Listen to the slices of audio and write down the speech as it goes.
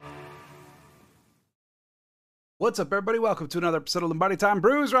What's up, everybody? Welcome to another episode of Lombardi Time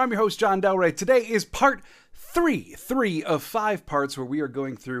Brews, where I'm your host, John Delray. Today is part three of 5 parts where we are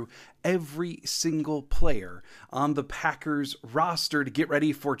going through every single player on the Packers roster to get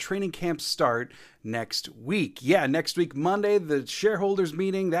ready for training camp start next week. Yeah, next week, Monday, the shareholders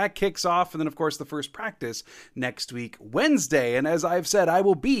meeting, that kicks off. And then, of course, the first practice next week, Wednesday. And as I've said, I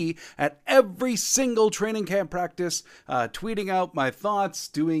will be at every single training camp practice, tweeting out my thoughts,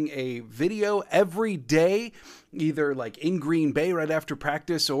 doing a video every day, either like in Green Bay right after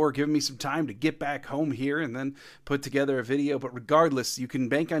practice or giving me some time to get back home here and then put together a video. But regardless, you can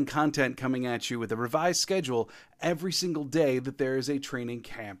bank on content coming at you with a revised schedule every single day that there is a training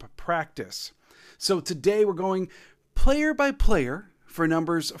camp practice. So today we're going player by player for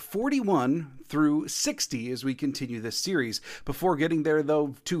numbers 41 through 60 as we continue this series. Before getting there,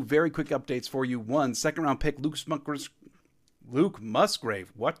 though, 2 very quick updates for you. 1, second-round pick Luke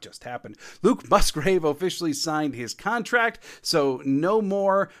Musgrave. What just happened? Luke Musgrave officially signed his contract, so no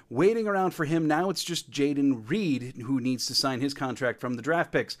more waiting around for him. Now it's just Jaden Reed who needs to sign his contract from the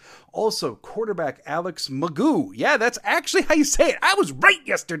draft picks. Also, quarterback Alex McGough. Yeah, that's actually how you say it. I was right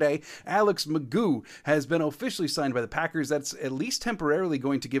yesterday. Alex McGough has been officially signed by the Packers. That's at least temporarily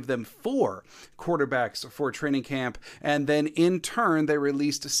going to give them 4 quarterbacks for training camp. And then in turn, they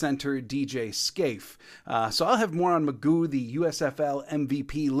released center DJ Scaife. So I'll have more on McGough, the USFL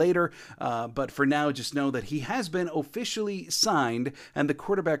MVP, later, but for now, just know that he has been officially signed, and the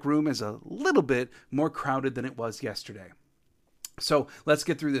quarterback room is a little bit more crowded than it was yesterday. So let's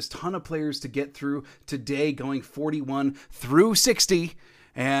get through this ton of players to get through today, going 41 through 60.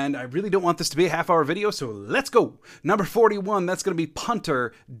 And I really don't want this to be a half-hour video, so let's go. Number 41, that's going to be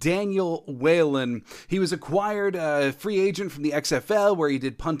punter Daniel Whelan. He was acquired a free agent from the XFL, where he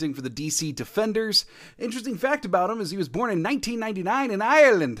did punting for the DC Defenders. Interesting fact about him is he was born in 1999 in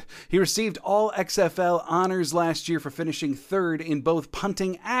Ireland. He received all XFL honors last year for finishing 3rd in both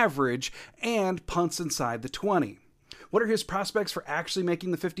punting average and punts inside the 20. What are his prospects for actually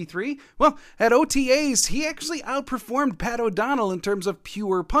making the 53? Well, at OTAs, he actually outperformed Pat O'Donnell in terms of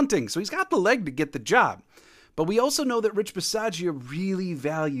pure punting, so he's got the leg to get the job. But we also know that Rich Bisaccia really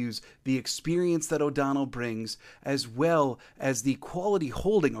values the experience that O'Donnell brings, as well as the quality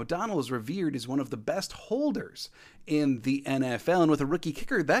holding. O'Donnell is revered as one of the best holders in the NFL, and with a rookie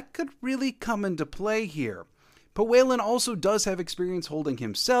kicker, that could really come into play here. But Whelan also does have experience holding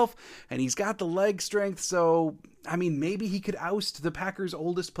himself, and he's got the leg strength, so, I mean, maybe he could oust the Packers'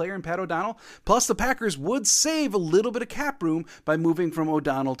 oldest player in Pat O'Donnell. Plus, the Packers would save a little bit of cap room by moving from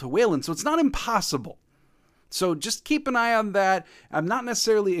O'Donnell to Whelan, so it's not impossible. So just keep an eye on that. I'm not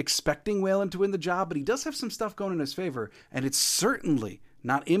necessarily expecting Whelan to win the job, but he does have some stuff going in his favor, and it's certainly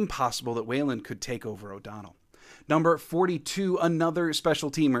not impossible that Whelan could take over O'Donnell. Number 42, another special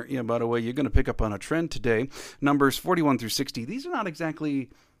teamer. Yeah, by the way, you're going to pick up on a trend today. Numbers 41 through 60. These are not exactly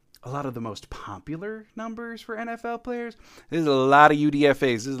a lot of the most popular numbers for NFL players. There's a lot of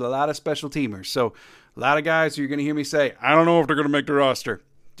UDFAs. There's a lot of special teamers. So a lot of guys who you're going to hear me say, I don't know if they're going to make the roster.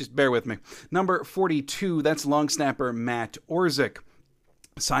 Just bear with me. Number 42, that's long snapper Matt Orzik.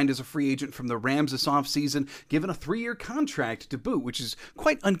 Signed as a free agent from the Rams this offseason, given a 3-year contract to boot, which is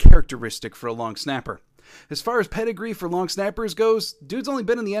quite uncharacteristic for a long snapper. As far as pedigree for long snappers goes, dude's only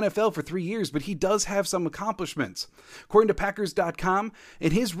been in the NFL for 3 years, but he does have some accomplishments. According to Packers.com,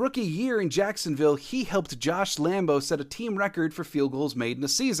 in his rookie year in Jacksonville, he helped Josh Lambo set a team record for field goals made in a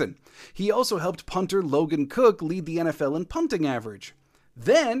season. He also helped punter Logan Cook lead the NFL in punting average.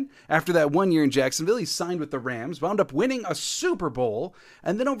 Then, after that 1 year in Jacksonville, he signed with the Rams, wound up winning a Super Bowl,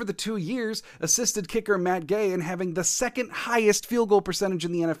 and then over the 2 years, assisted kicker Matt Gay in having the 2nd highest field goal percentage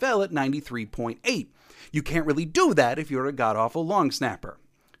in the NFL at 93.8. You can't really do that if you're a god-awful long snapper.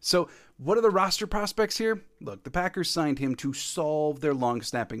 So, what are the roster prospects here? Look, the Packers signed him to solve their long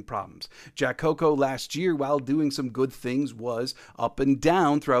snapping problems. Jack Coco last year, while doing some good things, was up and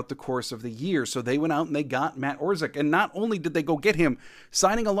down throughout the course of the year. So they went out and they got Matt Orzik. And not only did they go get him,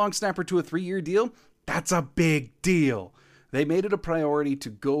 signing a long snapper to a 3-year deal, that's a big deal. They made it a priority to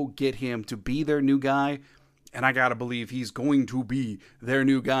go get him to be their new guy. And I gotta believe he's going to be their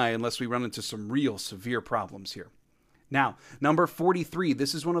new guy unless we run into some real severe problems here. Now, number 43,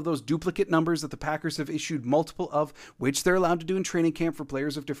 this is one of those duplicate numbers that the Packers have issued multiple of, which they're allowed to do in training camp for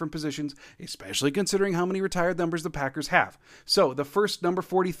players of different positions, especially considering how many retired numbers the Packers have. So, the first number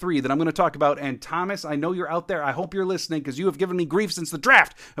 43 that I'm going to talk about, and Thomas, I know you're out there, I hope you're listening, because you have given me grief since the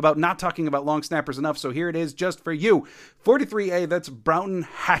draft about not talking about long snappers enough, so here it is just for you. 43A, that's Broughton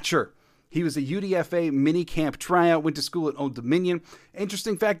Hatcher. He was a UDFA minicamp tryout, went to school at Old Dominion.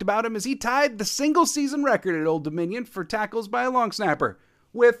 Interesting fact about him is he tied the single-season record at Old Dominion for tackles by a long snapper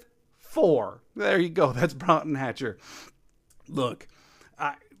with 4. There you go. That's Broughton Hatcher. Look,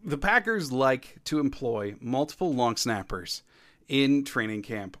 the Packers like to employ multiple long snappers in training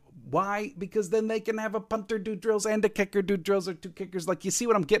camp. Why? Because then they can have a punter do drills and a kicker do drills, or 2 kickers. Like, you see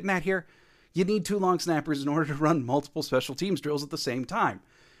what I'm getting at here? You need 2 long snappers in order to run multiple special teams drills at the same time.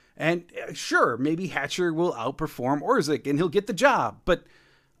 And sure, maybe Hatcher will outperform Orzik and he'll get the job, but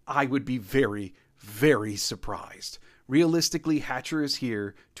I would be very, very surprised. Realistically, Hatcher is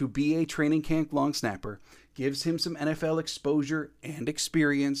here to be a training camp long snapper, gives him some NFL exposure and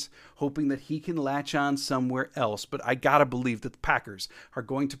experience, hoping that he can latch on somewhere else. But I gotta believe that the Packers are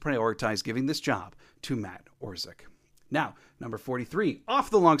going to prioritize giving this job to Matt Orzik. Now, number 43, off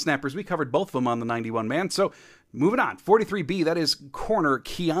the long snappers. We covered both of them on the 91 man. So moving on, 43B, that is corner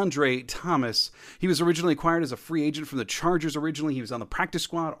Keandre Thomas. He was originally acquired as a free agent from the Chargers originally. He was on the practice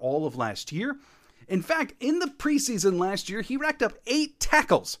squad all of last year. In fact, in the preseason last year, he racked up 8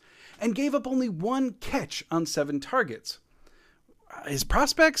 tackles and gave up only 1 catch on 7 targets. His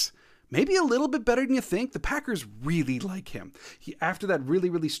prospects, maybe a little bit better than you think. The Packers really like him. After that really,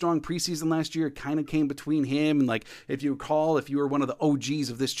 really strong preseason last year, it kind of came between him and, like, if you recall, if you were one of the OGs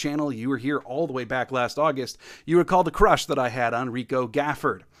of this channel, you were here all the way back last August, you recall the crush that I had on Rico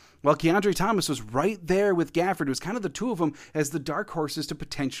Gafford. Well, Keandre Thomas was right there with Gafford. It was kind of the 2 of them as the dark horses to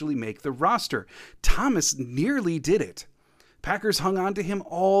potentially make the roster. Thomas nearly did it. Packers hung on to him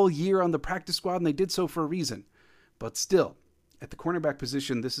all year on the practice squad, and they did so for a reason. But still, at the cornerback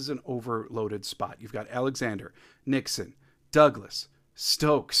position, this is an overloaded spot. You've got Alexander, Nixon, Douglas,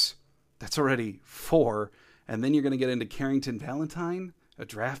 Stokes. That's already 4. And then you're going to get into Carrington Valentine, a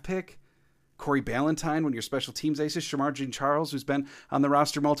draft pick. Corey Ballantyne, one of your special teams aces, Shamar Jean-Charles, who's been on the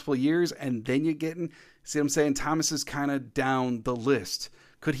roster multiple years, and then you're getting, see what I'm saying, Thomas is kind of down the list.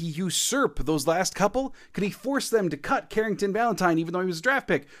 Could he usurp those last couple? Could he force them to cut Carrington Valentine even though he was a draft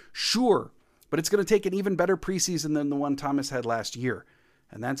pick? Sure, but it's going to take an even better preseason than the one Thomas had last year,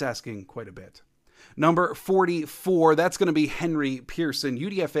 and that's asking quite a bit. Number 44, that's going to be Henry Pearson,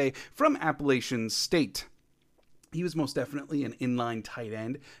 UDFA from Appalachian State. He was most definitely an inline tight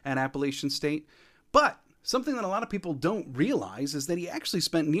end at Appalachian State. But something that a lot of people don't realize is that he actually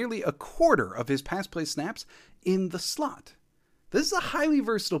spent nearly a quarter of his pass play snaps in the slot. This is a highly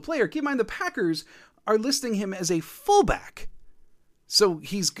versatile player. Keep in mind, the Packers are listing him as a fullback. So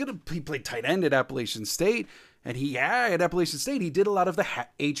he played tight end at Appalachian State. And at Appalachian State, he did a lot of the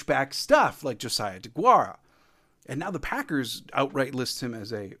H-back stuff like Josiah DeGuara. And now the Packers outright list him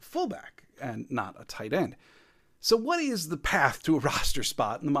as a fullback and not a tight end. So what is the path to a roster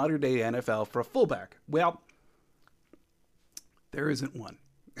spot in the modern day NFL for a fullback? Well, there isn't one,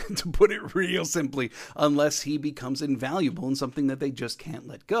 to put it real simply, unless he becomes invaluable in something that they just can't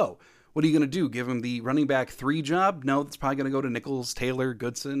let go. What are you going to do? Give him the running back 3 job? No, that's probably going to go to Nichols, Taylor,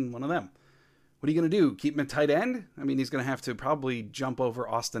 Goodson, one of them. What are you going to do? Keep him at tight end? I mean, he's going to have to probably jump over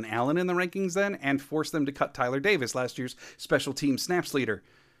Austin Allen in the rankings then and force them to cut Tyler Davis, last year's special team snaps leader.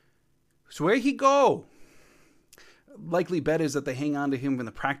 So where he go? Likely bet is that they hang on to him in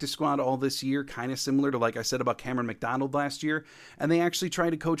the practice squad all this year, kind of similar to, like I said about Cameron McDonald last year, and they actually try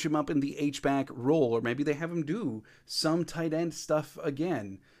to coach him up in the H-back role, or maybe they have him do some tight end stuff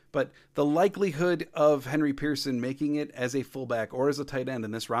again. But the likelihood of Henry Pearson making it as a fullback or as a tight end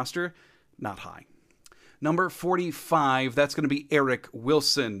in this roster, not high. Number 45, that's going to be Eric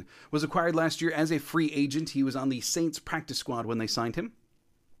Wilson. Was acquired last year as a free agent. He was on the Saints practice squad when they signed him.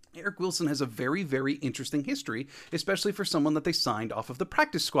 Eric Wilson has a very, very interesting history, especially for someone that they signed off of the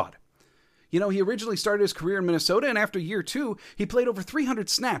practice squad. You know, he originally started his career in Minnesota, and after year 2, he played over 300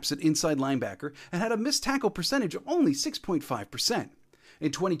 snaps at inside linebacker and had a missed tackle percentage of only 6.5%.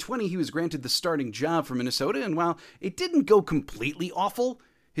 In 2020, he was granted the starting job for Minnesota, and while it didn't go completely awful,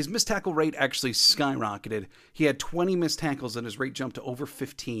 his missed tackle rate actually skyrocketed. He had 20 missed tackles, and his rate jumped to over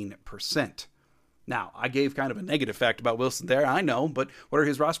 15%. Now, I gave kind of a negative fact about Wilson there, I know, but what are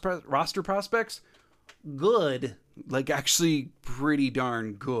his roster prospects? Good. Like, actually pretty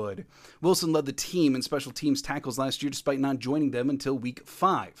darn good. Wilson led the team in special teams tackles last year despite not joining them until week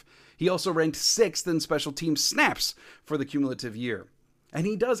 5. He also ranked 6th in special teams snaps for the cumulative year. And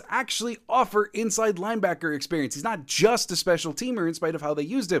he does actually offer inside linebacker experience. He's not just a special teamer in spite of how they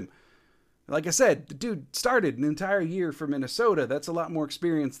used him. Like I said, the dude started an entire year for Minnesota. That's a lot more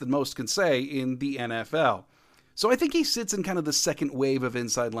experience than most can say in the NFL. So I think he sits in kind of the second wave of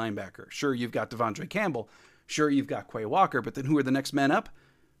inside linebacker. Sure, you've got Devondre Campbell. Sure, you've got Quay Walker. But then who are the next men up?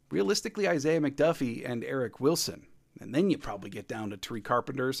 Realistically, Isaiah McDuffie and Eric Wilson. And then you probably get down to Tariq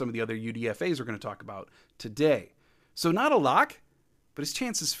Carpenter, some of the other UDFAs we're going to talk about today. So not a lock, but his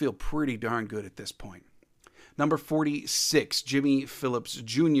chances feel pretty darn good at this point. Number 46, Jimmy Phillips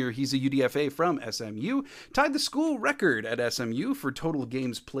Jr. He's a UDFA from SMU. Tied the school record at SMU for total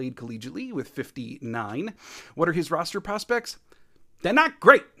games played collegiately with 59. What are his roster prospects? They're not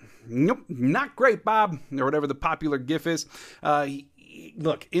great. Nope, not great, Bob, or whatever the popular gif is.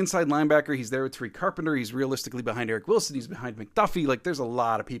 Look, inside linebacker, he's there with Tariq Carpenter. He's realistically behind Eric Wilson. He's behind McDuffie. Like, there's a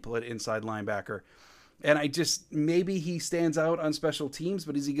lot of people at inside linebacker. And maybe he stands out on special teams,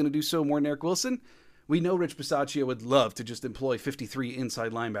 but is he going to do so more than Eric Wilson? We know Rich Bisaccia would love to just employ 53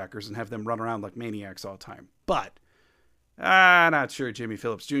 inside linebackers and have them run around like maniacs all the time. But I'm not sure Jimmy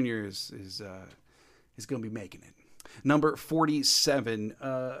Phillips Jr. is going to be making it. Number 47,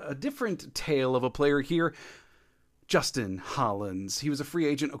 a different tale of a player here. Justin Hollins. He was a free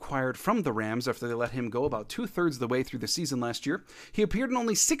agent acquired from the Rams after they let him go about 2/3 of the way through the season last year. He appeared in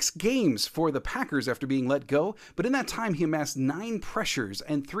only 6 games for the Packers after being let go, but in that time he amassed 9 pressures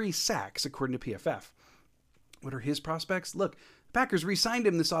and 3 sacks, according to PFF. What are his prospects? Look, the Packers re-signed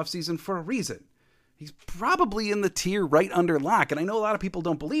him this offseason for a reason. He's probably in the tier right under lock, and I know a lot of people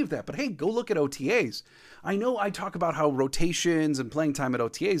don't believe that, but hey, go look at OTAs. I know I talk about how rotations and playing time at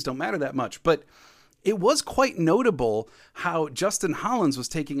OTAs don't matter that much, but it was quite notable how Justin Hollins was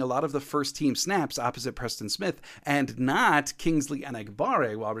taking a lot of the first-team snaps opposite Preston Smith and not Kingsley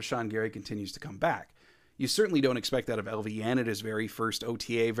Enagbare while Rashawn Gary continues to come back. You certainly don't expect that of LVN at his very first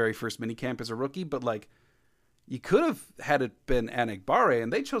OTA, very first minicamp as a rookie, but like, you could have had it been Enagbare,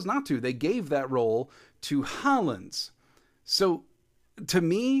 and they chose not to. They gave that role to Hollins. So, to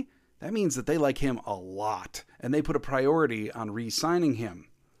me, that means that they like him a lot, and they put a priority on re-signing him.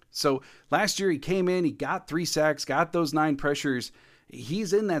 So last year he came in, he got 3 sacks, got those 9 pressures.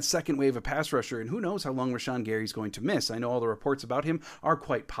 He's in that second wave of pass rusher, and who knows how long Rashawn Gary's going to miss. I know all the reports about him are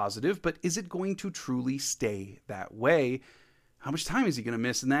quite positive, but is it going to truly stay that way? How much time is he going to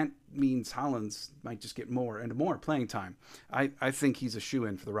miss? And that means Hollins might just get more and more playing time. I think he's a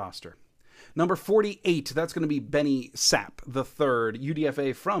shoo-in for the roster. Number 48, that's going to be Benny Sapp, the third,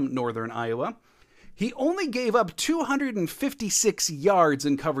 UDFA from Northern Iowa. He only gave up 256 yards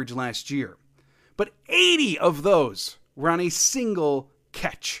in coverage last year, but 80 of those were on a single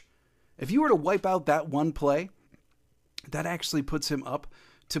catch. If you were to wipe out that one play, that actually puts him up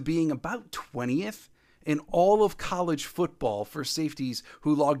to being about 20th in all of college football for safeties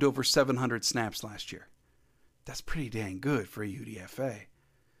who logged over 700 snaps last year. That's pretty dang good for a UDFA.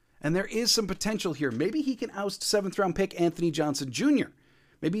 And there is some potential here. Maybe he can oust 7th-round pick Anthony Johnson Jr.,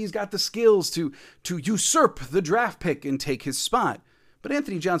 Maybe he's got the skills to usurp the draft pick and take his spot. But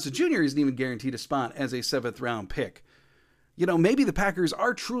Anthony Johnson Jr. isn't even guaranteed a spot as a 7th-round pick. You know, maybe the Packers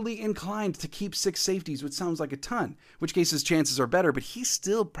are truly inclined to keep 6 safeties, which sounds like a ton, which case his chances are better, but he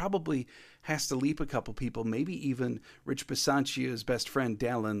still probably has to leap a couple people, maybe even Rich Bisaccia's best friend,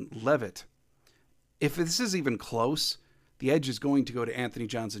 Dallin Leavitt. If this is even close, the edge is going to go to Anthony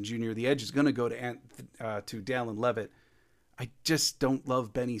Johnson Jr., the edge is going to go to Dallin Leavitt. I just don't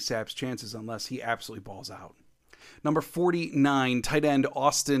love Benny Sapp's chances unless he absolutely balls out. Number 49, tight end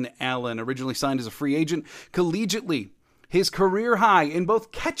Austin Allen, originally signed as a free agent collegiately. His career high in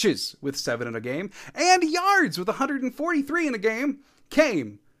both catches with 7 in a game and yards with 143 in a game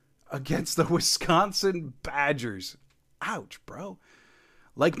came against the Wisconsin Badgers. Ouch, bro.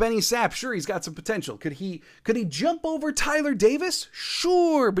 Like Benny Sapp, sure, he's got some potential. Could he jump over Tyler Davis?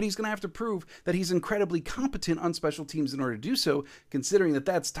 Sure, but he's going to have to prove that he's incredibly competent on special teams in order to do so, considering that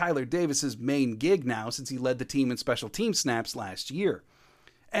that's Tyler Davis's main gig now since he led the team in special team snaps last year.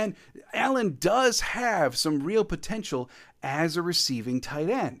 And Allen does have some real potential as a receiving tight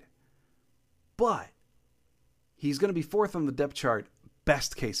end. But he's going to be 4th on the depth chart,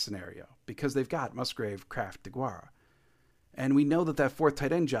 best case scenario, because they've got Musgrave, Kraft, DeGuara. And we know that 4th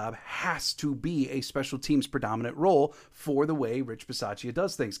tight end job has to be a special teams predominant role for the way Rich Bisaccia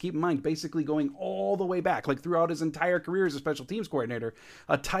does things. Keep in mind, basically going all the way back, like throughout his entire career as a special teams coordinator,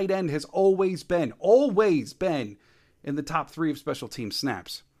 a tight end has always been in the top 3 of special team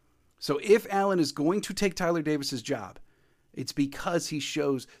snaps. So if Allen is going to take Tyler Davis's job, it's because he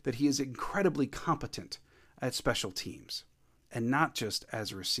shows that he is incredibly competent at special teams and not just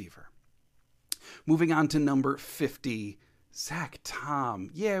as a receiver. Moving on to number 50, Zach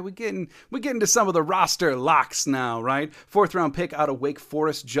Tom. Yeah, we're getting to some of the roster locks now, right? 4th-round pick out of Wake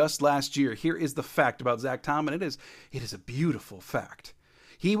Forest just last year. Here is the fact about Zach Tom, and it is a beautiful fact.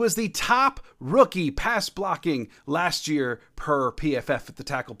 He was the top rookie pass blocking last year per PFF at the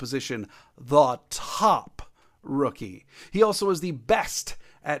tackle position. The top rookie. He also was the best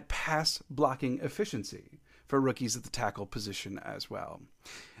at pass blocking efficiency for rookies at the tackle position as well.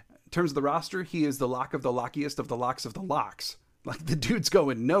 In terms of the roster, he is the lock of the lockiest of the locks of the locks. Like, the dude's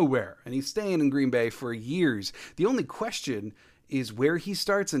going nowhere, and he's staying in Green Bay for years. The only question is where he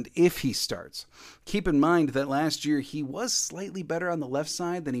starts and if he starts. Keep in mind that last year he was slightly better on the left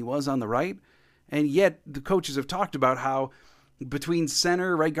side than he was on the right, and yet the coaches have talked about how between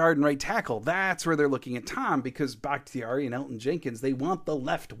center, right guard, and right tackle, that's where they're looking at Tom, because Bakhtiari and Elton Jenkins, they want the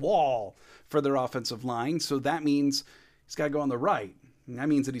left wall for their offensive line, so that means he's got to go on the right. And that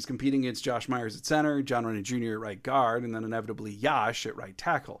means that he's competing against Josh Myers at center, John Rennie Jr. at right guard, and then inevitably Yash at right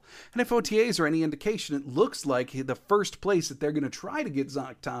tackle. And if OTAs are any indication, it looks like the first place that they're going to try to get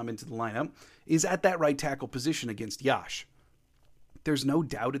Zach Tom into the lineup is at that right tackle position against Yash. There's no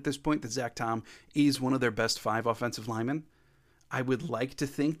doubt at this point that Zach Tom is one of their best 5 offensive linemen. I would like to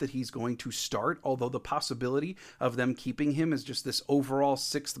think that he's going to start, although the possibility of them keeping him as just this overall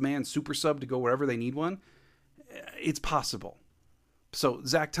 6th-man super sub to go wherever they need one, it's possible. So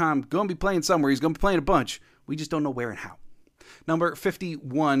Zach Tom going to be playing somewhere. He's going to be playing a bunch. We just don't know where and how. Number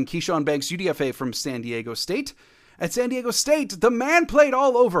 51, Keyshawn Banks, UDFA from San Diego State. At San Diego State, the man played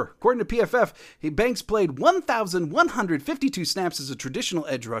all over. According to PFF, Banks played 1,152 snaps as a traditional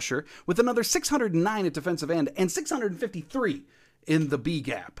edge rusher, with another 609 at defensive end and 653 in the B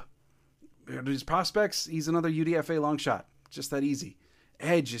gap. His prospects, he's another UDFA long shot. Just that easy.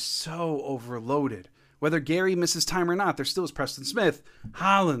 Edge is so overloaded. Whether Gary misses time or not, there still is Preston Smith,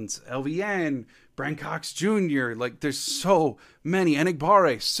 Hollins, LVN, Brent Cox Jr. Like, there's so many.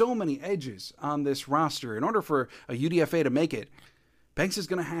 Enigbare, so many edges on this roster. In order for a UDFA to make it, Banks is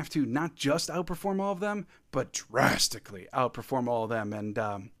going to have to not just outperform all of them, but drastically outperform all of them.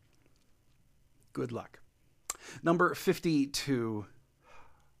 And good luck. Number 52,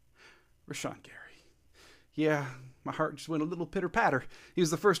 Rashawn Gary. Yeah, my heart just went a little pitter-patter. He was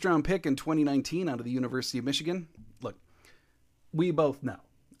the first-round pick in 2019 out of the University of Michigan. Look, we both know.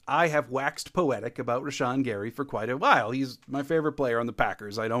 I have waxed poetic about Rashawn Gary for quite a while. He's my favorite player on the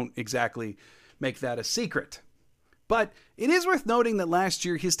Packers. I don't exactly make that a secret. But it is worth noting that last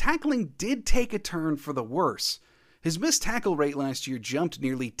year his tackling did take a turn for the worse. His missed tackle rate last year jumped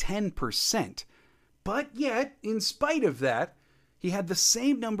nearly 10%. But yet, in spite of that, he had the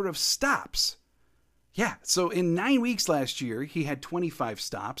same number of stops. Yeah, so in 9 weeks last year, he had 25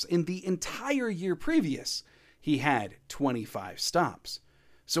 stops. In the entire year previous, he had 25 stops.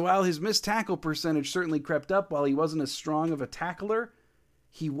 So while his missed tackle percentage certainly crept up while he wasn't as strong of a tackler,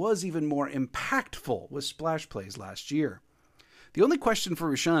 he was even more impactful with splash plays last year. The only question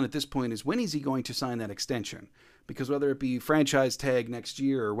for Rashawn at this point is when is he going to sign that extension? Because whether it be franchise tag next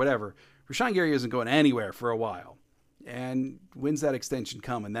year or whatever, Rashawn Gary isn't going anywhere for a while. And when's that extension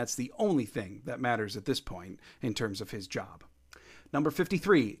come? And that's the only thing that matters at this point in terms of his job. Number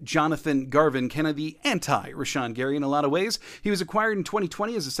 53, Jonathan Garvin, kind of the anti-Rashawn Gary in a lot of ways. He was acquired in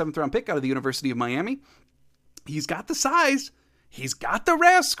 2020 as a 7th-round pick out of the University of Miami. He's got the size. He's got the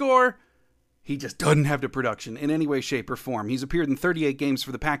RAS score. He just doesn't have the production in any way, shape, or form. He's appeared in 38 games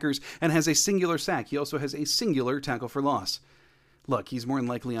for the Packers and has a singular sack. He also has a singular tackle for loss. Look, he's more than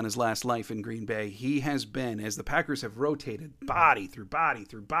likely on his last life in Green Bay. He has been, as the Packers have rotated body through body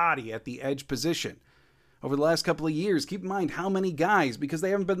through body at the edge position over the last couple of years. Keep in mind how many guys, because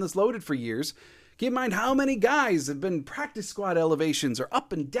they haven't been this loaded for years, keep in mind how many guys have been practice squad elevations or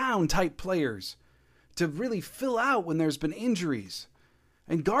up and down type players to really fill out when there's been injuries.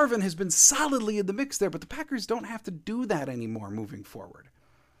 And Garvin has been solidly in the mix there, but the Packers don't have to do that anymore moving forward.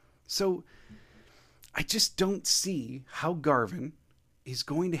 So I just don't see how Garvin is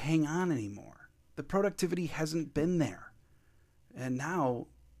going to hang on anymore. The productivity hasn't been there. And now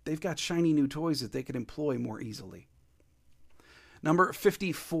they've got shiny new toys that they could employ more easily. Number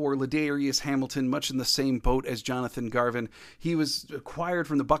 54, Ladarius Hamilton, much in the same boat as Jonathan Garvin. He was acquired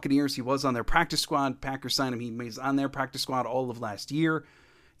from the Buccaneers. He was on their practice squad. Packers signed him. He was on their practice squad all of last year.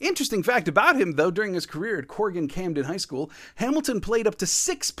 Interesting fact about him, though, during his career at Corrigan Camden High School, Hamilton played up to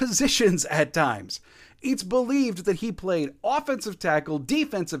 6 positions at times. It's believed that he played offensive tackle,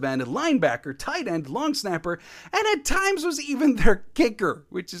 defensive end, linebacker, tight end, long snapper, and at times was even their kicker,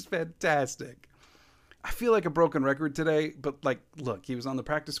 which is fantastic. I feel like a broken record today, but look, he was on the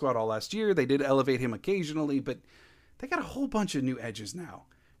practice squad all last year. They did elevate him occasionally, but they got a whole bunch of new edges now.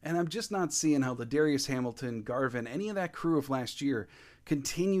 And I'm just not seeing how Ladarius Hamilton, Garvin, any of that crew of last year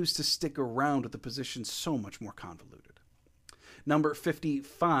continues to stick around with the position so much more convoluted. Number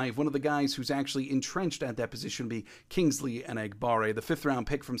 55, one of the guys who's actually entrenched at that position would be Kingsley Enigbare, the 5th-round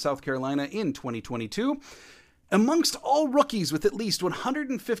pick from South Carolina in 2022. Amongst all rookies with at least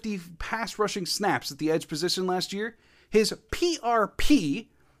 150 pass rushing snaps at the edge position last year, his PRP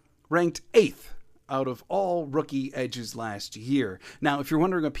ranked 8th out of all rookie edges last year. Now, if you're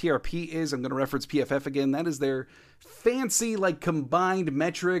wondering what PRP is, I'm going to reference PFF again. That is their fancy, combined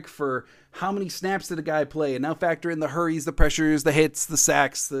metric for how many snaps did a guy play, and now factor in the hurries, the pressures, the hits, the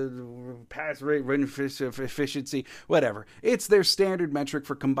sacks, the pass rate, run efficiency, whatever. It's their standard metric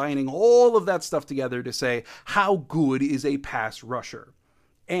for combining all of that stuff together to say how good is a pass rusher.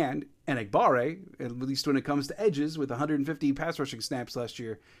 And Enagbare, at least when it comes to edges, with 150 pass rushing snaps last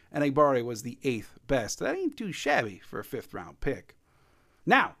year, Enagbare was the 8th best. That ain't too shabby for a 5th-round pick.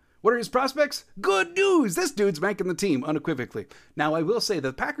 Now, what are his prospects? Good news! This dude's making the team, unequivocally. Now, I will say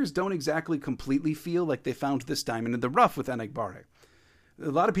the Packers don't exactly completely feel like they found this diamond in the rough with Enagbare. A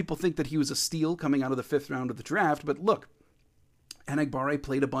lot of people think that he was a steal coming out of the 5th round of the draft, but look, Enagbare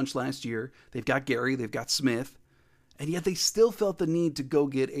played a bunch last year. They've got Gary, they've got Smith, and yet they still felt the need to go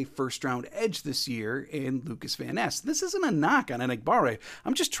get a 1st-round edge this year in Lucas Van Ness. This isn't a knock on Enagbare.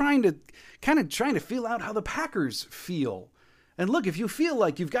 I'm just trying to feel out how the Packers feel. And look, if you feel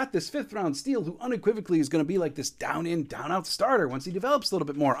like you've got this 5th-round steal who unequivocally is going to be like this down-in, down-out starter once he develops a little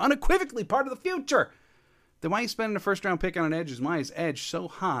bit more, unequivocally part of the future, then why are you spending a 1st-round pick on an edge? Why is edge so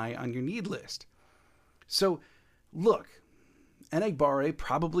high on your need list? So, look, Enagbare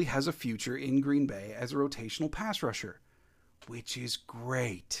probably has a future in Green Bay as a rotational pass rusher, which is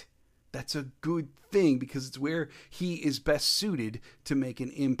great. That's a good thing because it's where he is best suited to make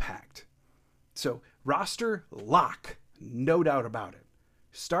an impact. So, roster lock. No doubt about it.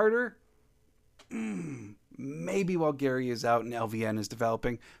 Starter? Maybe while Gary is out and LVN is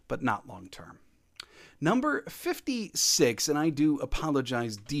developing, but not long term. Number 56, and I do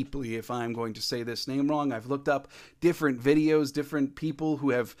apologize deeply if I'm going to say this name wrong. I've looked up different videos, different people who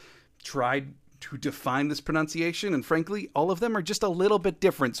have tried to define this pronunciation, and frankly, all of them are just a little bit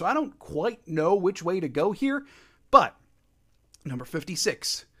different, so I don't quite know which way to go here, but number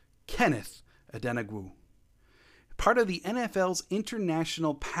 56, Kenneth Adenogwu. Part of the NFL's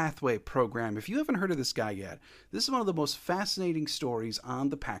International Pathway Program. If you haven't heard of this guy yet, this is one of the most fascinating stories on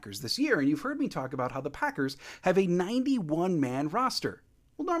the Packers this year. And you've heard me talk about how the Packers have a 91-man roster.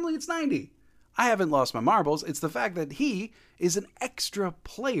 Well, normally it's 90. I haven't lost my marbles. It's the fact that he is an extra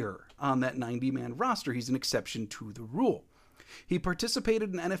player on that 90-man roster. He's an exception to the rule. He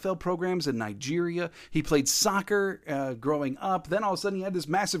participated in NFL programs in Nigeria. He played soccer growing up. Then all of a sudden he had this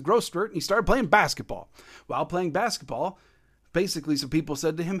massive growth spurt and he started playing basketball. While playing basketball, basically some people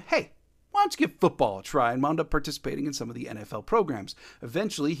said to him, hey, why don't you give football a try? And wound up participating in some of the NFL programs.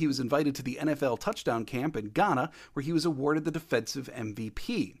 Eventually, he was invited to the NFL touchdown camp in Ghana, where he was awarded the defensive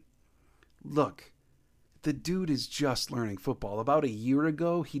MVP. Look, the dude is just learning football. About a year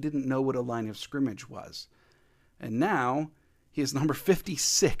ago, he didn't know what a line of scrimmage was. And now he is number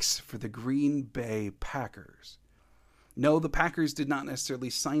 56 for the Green Bay Packers. No, the Packers did not necessarily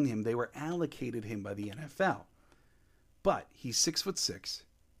sign him. They were allocated him by the NFL. But he's 6'6",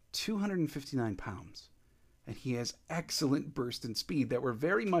 259 pounds, and he has excellent burst and speed that were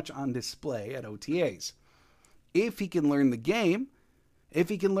very much on display at OTAs. If he can learn the game, if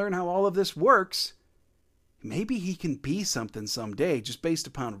he can learn how all of this works, maybe he can be something someday just based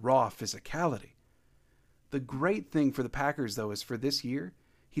upon raw physicality. The great thing for the Packers, though, is for this year,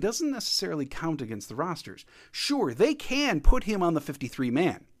 he doesn't necessarily count against the rosters. Sure, they can put him on the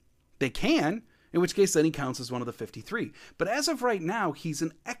 53-man. They can, in which case then he counts as one of the 53. But as of right now, he's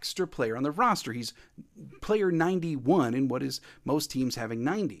an extra player on the roster. He's player 91 in what is most teams having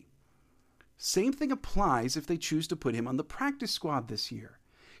 90. Same thing applies if they choose to put him on the practice squad this year.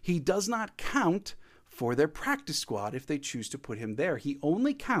 He does not count for their practice squad if they choose to put him there. He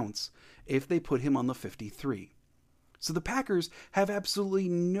only counts if they put him on the 53. So the Packers have absolutely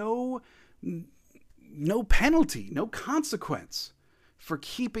no penalty, no consequence for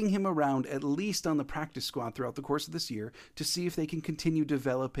keeping him around at least on the practice squad throughout the course of this year to see if they can continue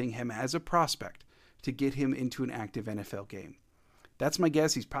developing him as a prospect to get him into an active NFL game. That's my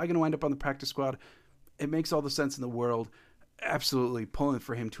guess. He's probably going to wind up on the practice squad. It makes all the sense in the world. Absolutely pulling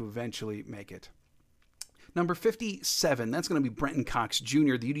for him to eventually make it. Number 57, that's going to be Brenton Cox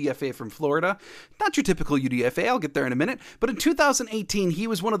Jr., the UDFA from Florida. Not your typical UDFA, I'll get there in a minute. But in 2018, he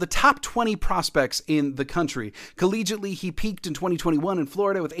was one of the top 20 prospects in the country. Collegiately, he peaked in 2021 in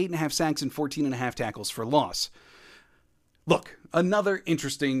Florida with 8.5 sacks and 14.5 tackles for loss. Look, another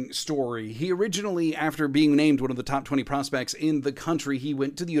interesting story. He originally, after being named one of the top 20 prospects in the country, he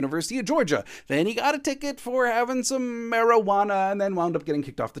went to the University of Georgia. Then he got a ticket for having some marijuana and then wound up getting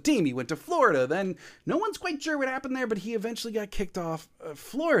kicked off the team. He went to Florida. Then no one's quite sure what happened there, but he eventually got kicked off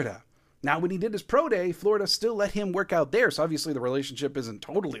Florida. Now, when he did his pro day, Florida still let him work out there, so obviously the relationship isn't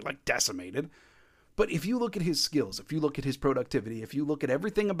totally, decimated. But if you look at his skills, if you look at his productivity, if you look at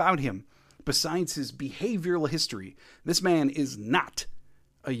everything about him, besides his behavioral history, this man is not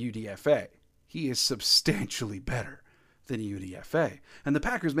a UDFA. He is substantially better than a UDFA. And the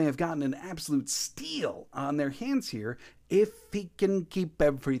Packers may have gotten an absolute steal on their hands here if he can keep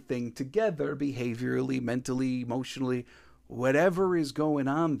everything together behaviorally, mentally, emotionally, whatever is going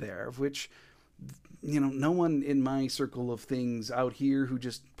on there, which, no one in my circle of things out here who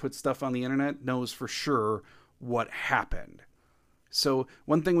just puts stuff on the internet knows for sure what happened. So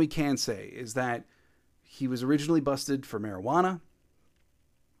one thing we can say is that he was originally busted for marijuana.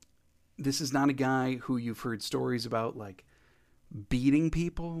 This is not a guy who you've heard stories about, like, beating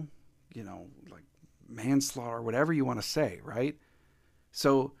people, like manslaughter, whatever you want to say, right?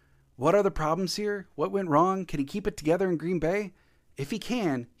 So what are the problems here? What went wrong? Can he keep it together in Green Bay? If he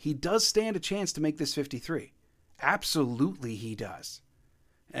can, he does stand a chance to make this 53. Absolutely he does.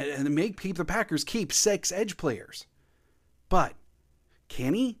 And keep the Packers keep 6 edge players. But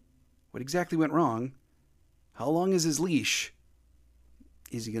can he? What exactly went wrong? How long is his leash?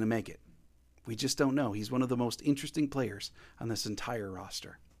 Is he going to make it? We just don't know. He's one of the most interesting players on this entire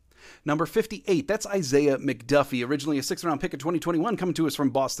roster. Number 58, that's Isaiah McDuffie, originally a 6th-round pick of 2021, coming to us from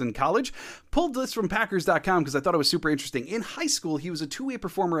Boston College. Pulled this from Packers.com because I thought it was super interesting. In high school, he was a two-way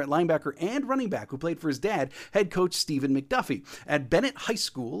performer at linebacker and running back who played for his dad, head coach Stephen McDuffie, at Bennett High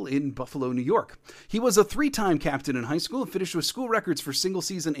School in Buffalo, New York. He was a 3-time captain in high school and finished with school records for single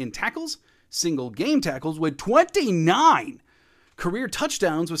season in tackles, single game tackles with 29, career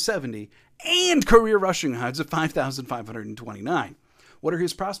touchdowns with 70, and career rushing yards of 5,529. What are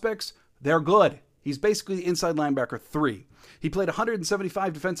his prospects? They're good. He's basically inside linebacker 3. He played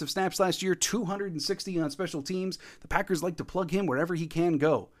 175 defensive snaps last year, 260 on special teams. The Packers like to plug him wherever he can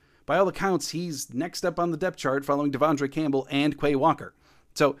go. By all accounts, he's next up on the depth chart following Devondre Campbell and Quay Walker.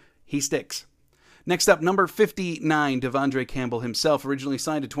 So he sticks. Next up, number 59, Devondre Campbell himself, originally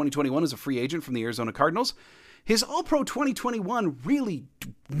signed in 2021 as a free agent from the Arizona Cardinals. His All-Pro 2021 really,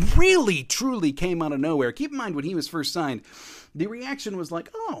 truly came out of nowhere. Keep in mind, when he was first signed, the reaction was like,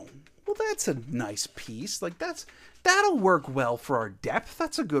 oh, well, that's a nice piece. Like, that'll work well for our depth.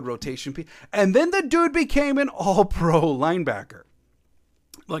 That's a good rotation piece. And then the dude became an All-Pro linebacker.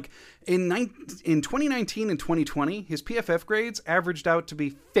 Like, in 2019 and 2020, his PFF grades averaged out to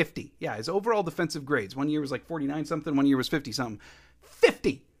be 50. Yeah, his overall defensive grades. One year was like 49-something, one year was 50-something.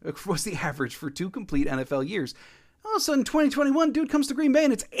 50 was the average for 2 complete NFL years. All of a sudden, 2021, dude comes to Green Bay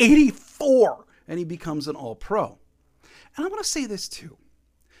and it's 84, and he becomes an All-Pro. And I want to say this too.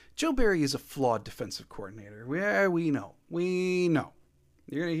 Joe Barry is a flawed defensive coordinator. Yeah, we know. We know.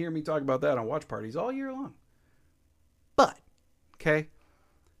 You're going to hear me talk about that on watch parties all year long. But, okay,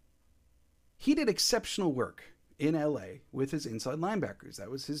 he did exceptional work in LA with his inside linebackers.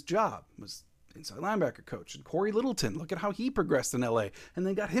 That was his job, was inside linebacker coach. And Corey Littleton, look at how he progressed in LA and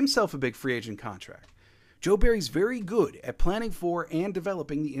then got himself a big free agent contract. Joe Barry's very good at planning for and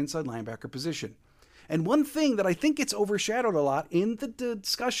developing the inside linebacker position. And one thing that I think gets overshadowed a lot in the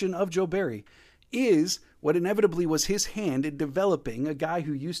discussion of Joe Barry is what inevitably was his hand in developing a guy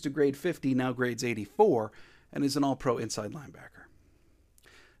who used to grade 50, now grades 84, and is an All-Pro inside linebacker.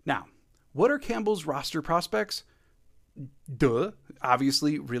 Now, what are Campbell's roster prospects?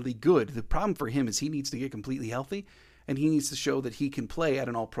 Obviously really good. The problem for him is he needs to get completely healthy, and he needs to show that he can play at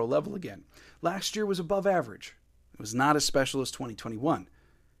an All-Pro level again. Last year was above average. It was not as special as 2021.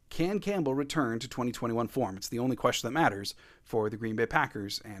 Can Campbell return to 2021 form? It's the only question that matters for the Green Bay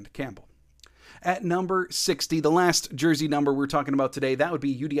Packers and Campbell. At number 60, the last jersey number we're talking about today, that would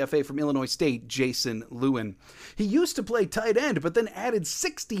be UDFA from Illinois State, Jason Lewin. He used to play tight end, but then added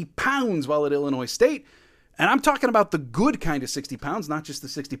 60 pounds while at Illinois State. And I'm talking about the good kind of 60 pounds, not just the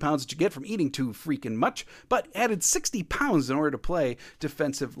 60 pounds that you get from eating too freaking much, but added 60 pounds in order to play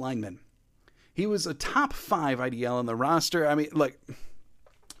defensive lineman. He was a top 5 IDL on the roster. I mean, like,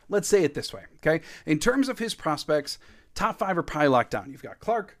 let's say it this way, okay? In terms of his prospects, top 5 are probably locked down. You've got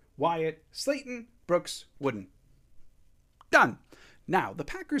Clark, Wyatt, Slayton, Brooks, Wooden. Done. Now, the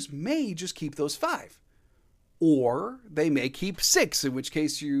Packers may just keep those 5. Or they may keep 6, in which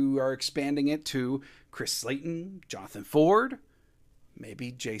case you are expanding it to Chris Slayton, Jonathan Ford,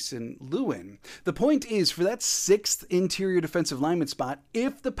 maybe Jason Lewin. The point is, for that 6th interior defensive lineman spot,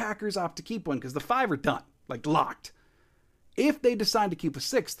 if the Packers opt to keep one, because the 5 are done, like locked, if they decide to keep a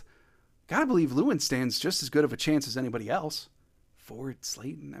 6th, gotta believe Lewin stands just as good of a chance as anybody else. Ford,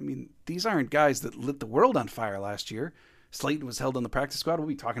 Slayton, I mean, these aren't guys that lit the world on fire last year. Slayton was held on the practice squad. We'll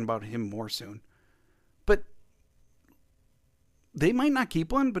be talking about him more soon. But they might not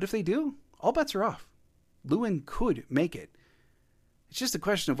keep one, but if they do, all bets are off. Lewin could make it. It's just a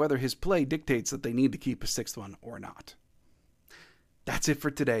question of whether his play dictates that they need to keep a 6th one or not. That's it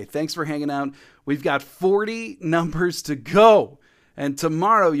for today. Thanks for hanging out. We've got 40 numbers to go. And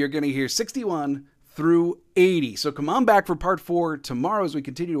tomorrow you're going to hear 61 through 80. So come on back for part 4 tomorrow as we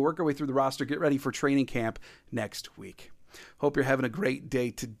continue to work our way through the roster. Get ready for training camp next week. Hope you're having a great day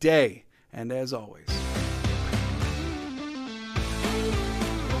today. And as always,